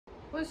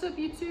What's up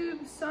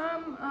YouTube?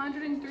 Psalm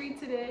 103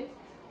 today.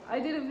 I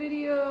did a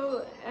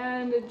video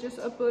and it just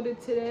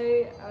uploaded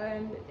today,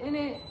 and in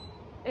it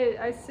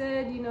I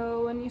said, you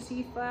know, when you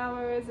see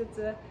flowers,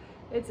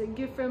 it's a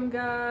gift from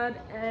God.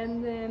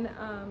 And then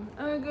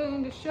I'm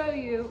going to show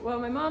you, well,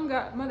 my mom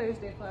got Mother's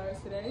Day flowers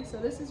today, so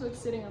this is what's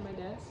sitting on my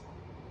desk.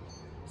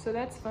 So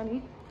that's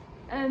funny.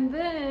 And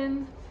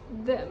then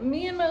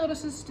me and my little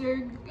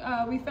sister,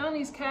 we found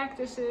these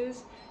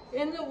cactuses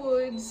in the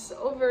woods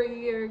over a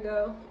year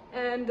ago,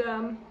 and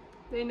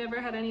they never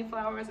had any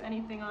flowers,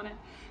 anything on it.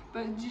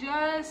 But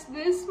just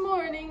this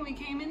morning we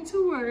came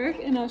into work,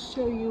 and I'll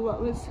show you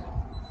what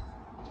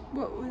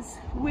was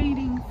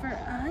waiting for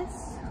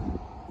us.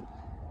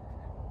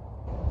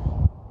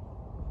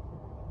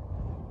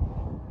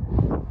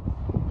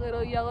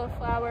 Little yellow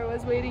flower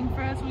was waiting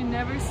for us. We've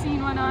never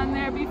seen one on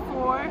there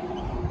before.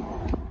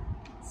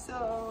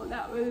 So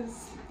that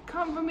was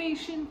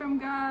confirmation from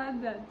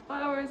God that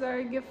flowers are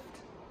a gift.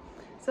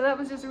 So that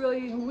was just a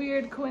really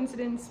weird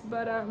coincidence,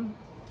 but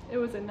it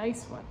was a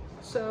nice one.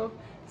 So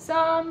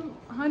Psalm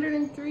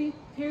 103,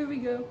 here we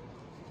go.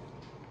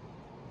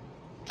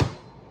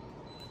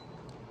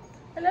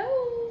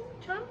 Hello,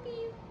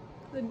 Chompy.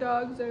 The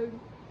dogs are,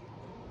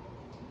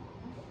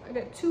 I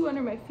got two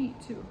under my feet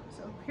too.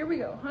 So here we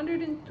go,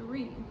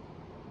 103.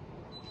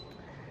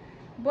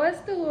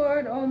 Bless the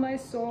Lord, O my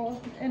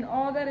soul, and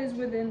all that is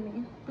within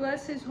me.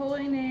 Bless his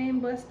holy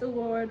name, bless the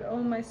Lord, O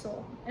my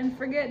soul, and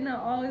forget not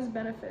all his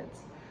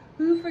benefits.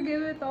 Who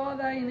forgiveth all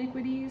thy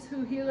iniquities,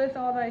 who healeth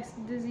all thy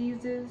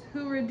diseases,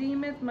 who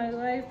redeemeth my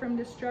life from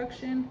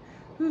destruction,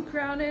 who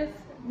crowneth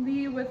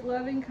thee with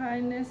loving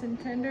kindness and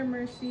tender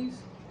mercies,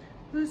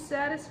 who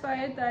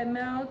satisfieth thy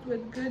mouth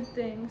with good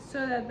things,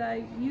 so that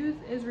thy youth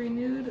is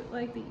renewed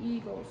like the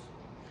eagles.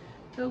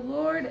 The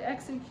Lord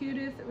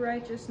executeth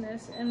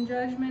righteousness and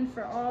judgment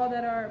for all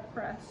that are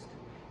oppressed.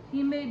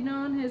 He made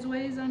known his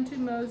ways unto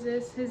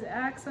Moses, his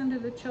acts unto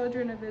the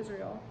children of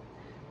Israel.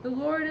 The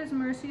Lord is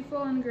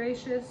merciful and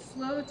gracious,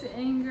 slow to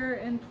anger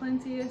and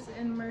plenteous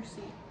in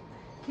mercy.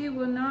 He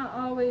will not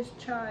always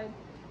chide,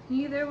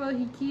 neither will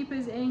he keep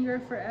his anger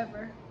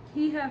forever.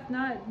 He hath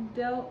not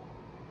dealt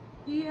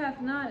with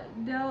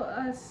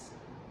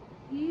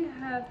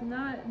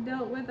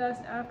us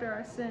after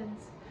our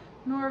sins,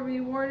 nor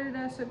rewarded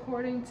us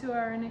according to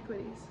our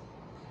iniquities.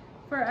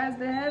 For as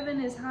the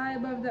heaven is high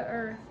above the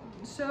earth,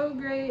 so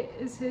great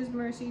is his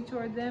mercy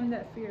toward them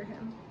that fear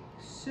him.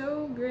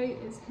 So great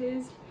is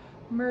his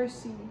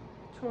mercy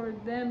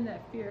toward them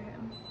that fear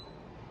him.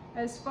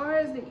 As far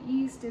as the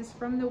east is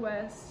from the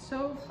west,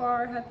 so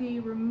far hath he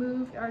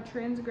removed our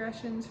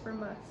transgressions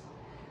from us.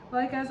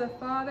 Like as a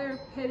father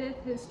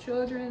pitteth his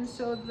children,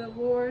 so the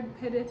Lord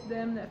pitteth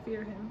them that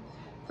fear him.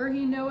 For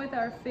he knoweth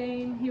our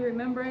fame, he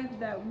remembereth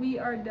that we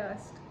are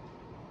dust.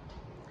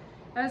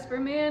 As for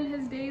man,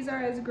 his days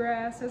are as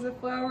grass, as a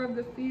flower of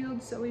the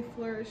field, so he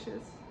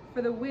flourisheth.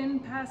 For the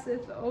wind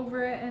passeth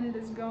over it, and it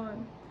is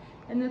gone,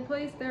 and the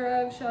place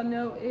thereof shall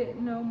know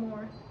it no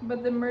more.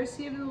 But the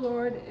mercy of the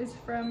Lord is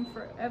from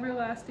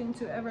everlasting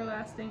to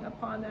everlasting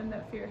upon them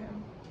that fear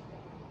him.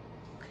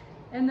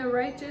 And the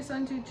righteous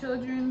unto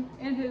children,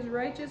 and his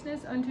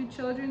righteousness unto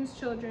children's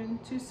children,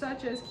 to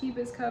such as keep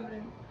his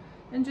covenant,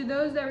 and to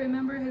those that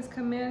remember his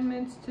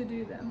commandments to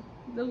do them.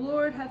 The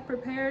Lord hath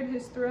prepared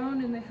his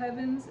throne in the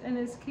heavens, and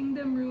his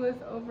kingdom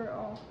ruleth over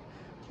all.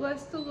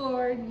 Bless the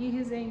Lord, ye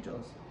his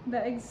angels,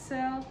 that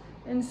excel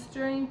in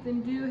strength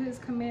and do his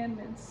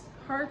commandments,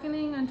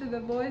 hearkening unto the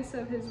voice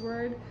of his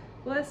word.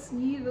 Bless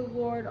ye the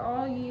Lord,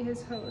 all ye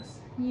his hosts,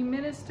 ye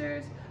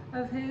ministers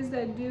of his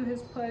that do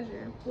his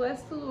pleasure.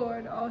 Bless the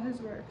Lord, all his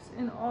works,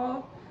 in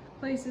all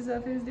places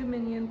of his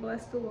dominion.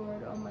 Bless the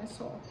Lord, O my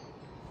soul.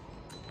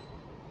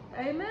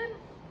 Amen.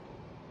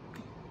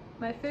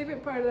 My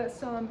favorite part of that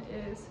psalm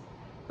is,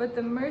 but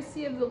the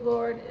mercy of the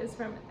Lord is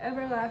from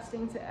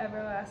everlasting to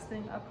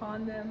everlasting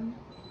upon them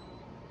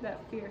that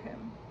fear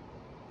him.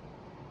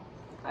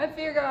 I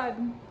fear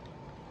God,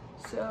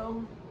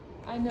 so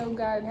I know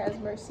God has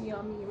mercy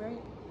on me,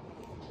 right?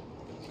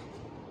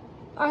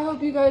 I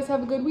hope you guys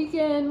have a good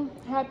weekend.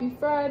 Happy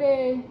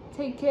Friday.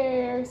 Take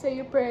care. Say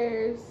your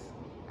prayers.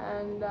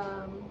 And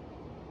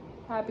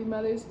happy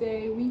Mother's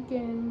Day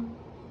weekend.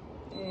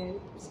 And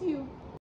see you.